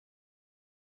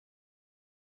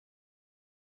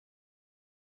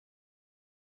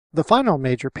The final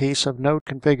major piece of node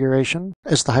configuration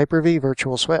is the HyperV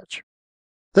virtual switch.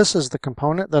 This is the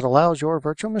component that allows your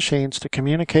virtual machines to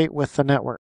communicate with the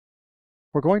network.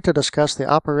 We're going to discuss the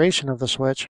operation of the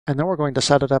switch, and then we're going to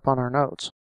set it up on our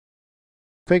nodes.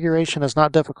 Configuration is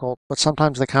not difficult, but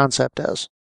sometimes the concept is.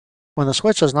 When the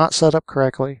switch is not set up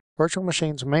correctly, virtual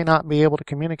machines may not be able to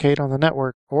communicate on the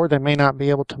network, or they may not be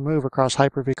able to move across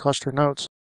HyperV cluster nodes.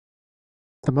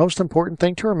 The most important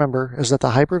thing to remember is that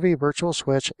the HyperV virtual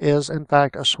switch is in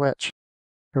fact a switch.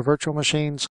 Your virtual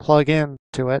machines plug in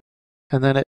to it, and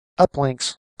then it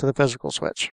uplinks to the physical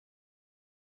switch.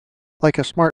 Like a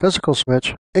smart physical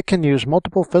switch, it can use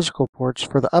multiple physical ports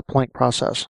for the uplink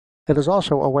process. It is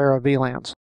also aware of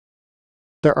VLANs.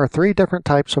 There are 3 different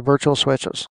types of virtual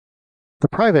switches. The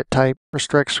private type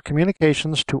restricts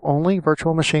communications to only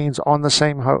virtual machines on the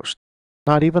same host.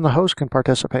 Not even the host can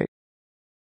participate.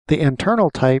 The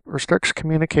internal type restricts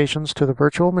communications to the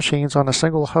virtual machines on a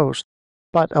single host,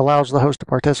 but allows the host to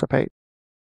participate.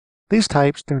 These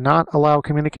types do not allow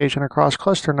communication across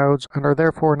cluster nodes and are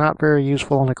therefore not very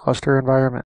useful in a cluster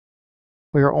environment.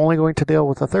 We are only going to deal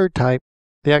with the third type,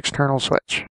 the external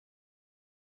switch.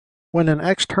 When an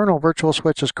external virtual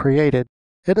switch is created,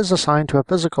 it is assigned to a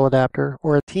physical adapter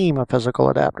or a team of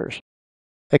physical adapters.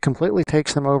 It completely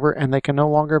takes them over and they can no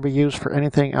longer be used for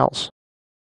anything else.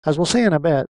 As we'll see in a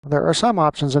bit, there are some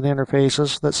options in the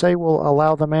interfaces that say will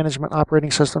allow the management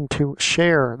operating system to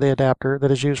share the adapter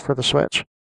that is used for the switch.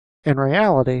 In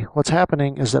reality, what's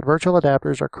happening is that virtual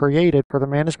adapters are created for the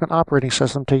management operating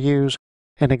system to use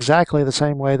in exactly the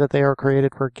same way that they are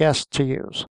created for guests to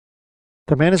use.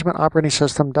 The management operating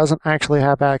system doesn't actually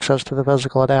have access to the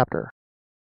physical adapter.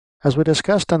 As we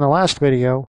discussed in the last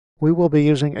video, we will be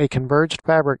using a converged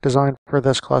fabric design for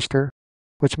this cluster,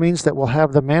 which means that we'll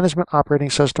have the management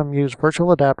operating system use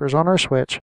virtual adapters on our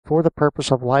switch for the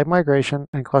purpose of live migration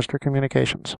and cluster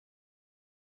communications.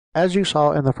 As you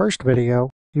saw in the first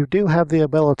video, you do have the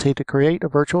ability to create a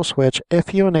virtual switch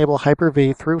if you enable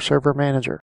HyperV through Server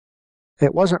Manager.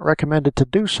 It wasn't recommended to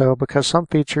do so because some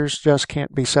features just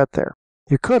can't be set there.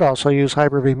 You could also use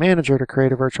HyperV Manager to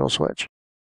create a virtual switch.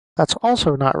 That's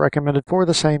also not recommended for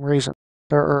the same reason.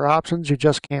 There are options you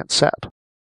just can't set.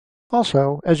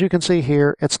 Also, as you can see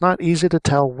here, it's not easy to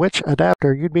tell which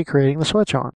adapter you'd be creating the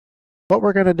switch on. What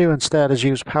we're going to do instead is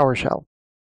use PowerShell.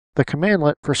 The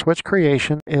commandlet for switch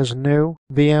creation is new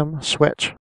VM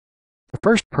switch. The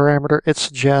first parameter it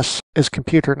suggests is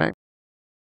computer name.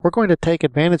 We're going to take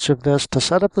advantage of this to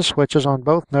set up the switches on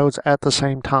both nodes at the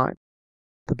same time.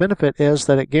 The benefit is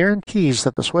that it guarantees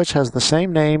that the switch has the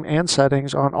same name and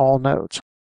settings on all nodes.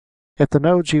 If the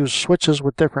nodes use switches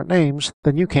with different names,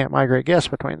 then you can't migrate guests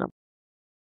between them.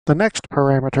 The next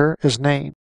parameter is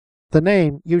name. The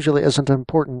name usually isn't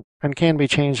important and can be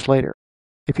changed later.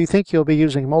 If you think you'll be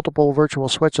using multiple virtual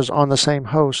switches on the same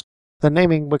host, the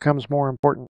naming becomes more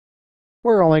important.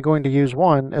 We're only going to use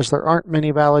one as there aren't many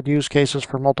valid use cases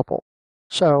for multiple.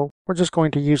 So we're just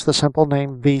going to use the simple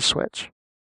name vSwitch.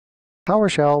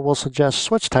 PowerShell will suggest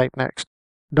switch type next.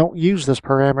 Don't use this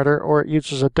parameter or it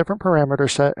uses a different parameter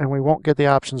set and we won't get the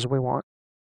options we want.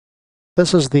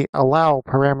 This is the allow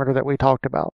parameter that we talked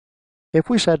about. If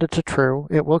we set it to true,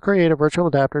 it will create a virtual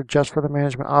adapter just for the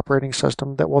management operating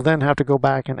system that we'll then have to go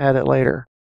back and edit later.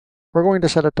 We're going to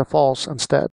set it to false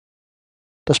instead.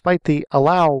 Despite the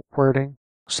allow wording,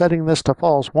 setting this to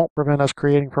false won't prevent us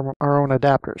creating from our own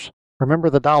adapters. Remember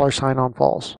the $ on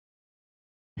false.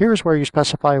 Here's where you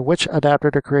specify which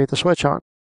adapter to create the switch on.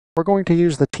 We're going to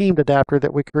use the teamed adapter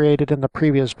that we created in the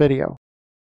previous video.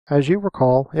 As you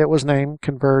recall, it was named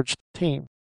Converged Team.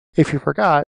 If you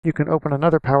forgot, you can open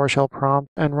another PowerShell prompt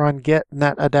and run get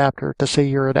net adapter to see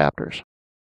your adapters.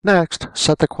 Next,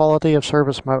 set the quality of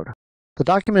service mode. The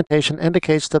documentation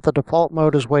indicates that the default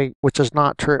mode is wait, which is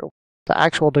not true. The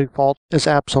actual default is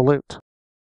absolute.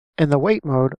 In the wait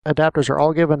mode, adapters are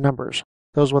all given numbers.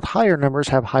 Those with higher numbers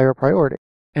have higher priority.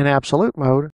 In absolute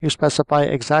mode, you specify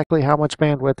exactly how much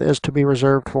bandwidth is to be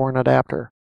reserved for an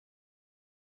adapter.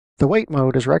 The wait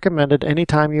mode is recommended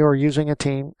anytime you are using a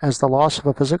team, as the loss of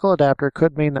a physical adapter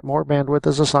could mean that more bandwidth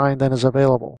is assigned than is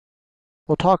available.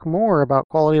 We'll talk more about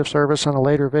quality of service in a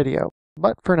later video,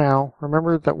 but for now,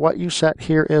 remember that what you set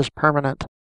here is permanent.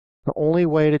 The only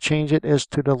way to change it is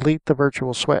to delete the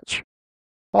virtual switch.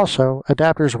 Also,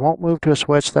 adapters won't move to a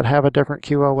switch that have a different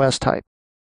QoS type.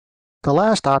 The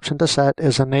last option to set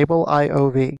is Enable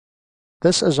IOV.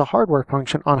 This is a hardware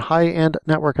function on high-end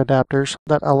network adapters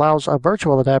that allows a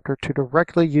virtual adapter to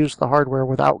directly use the hardware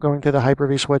without going to the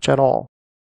HyperV switch at all.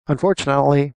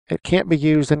 Unfortunately, it can't be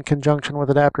used in conjunction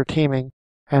with adapter teaming,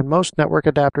 and most network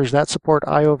adapters that support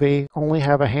IOV only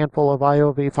have a handful of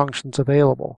IOV functions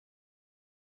available.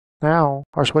 Now,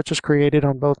 our switch is created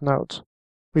on both nodes.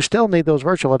 We still need those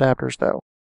virtual adapters though.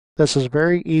 This is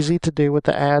very easy to do with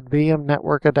the add VM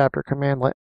network adapter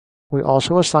commandlet. We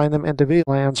also assign them into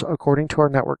VLANs according to our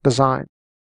network design.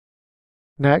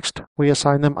 Next, we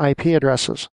assign them IP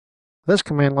addresses. This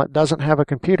commandlet doesn't have a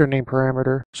computer name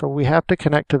parameter, so we have to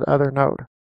connect to the other node.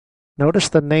 Notice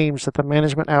the names that the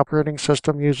management operating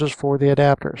system uses for the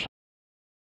adapters.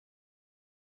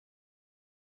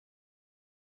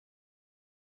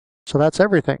 So that's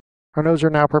everything. Our nodes are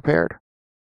now prepared.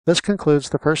 This concludes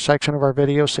the first section of our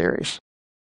video series.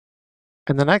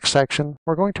 In the next section,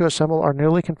 we're going to assemble our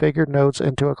newly configured nodes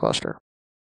into a cluster.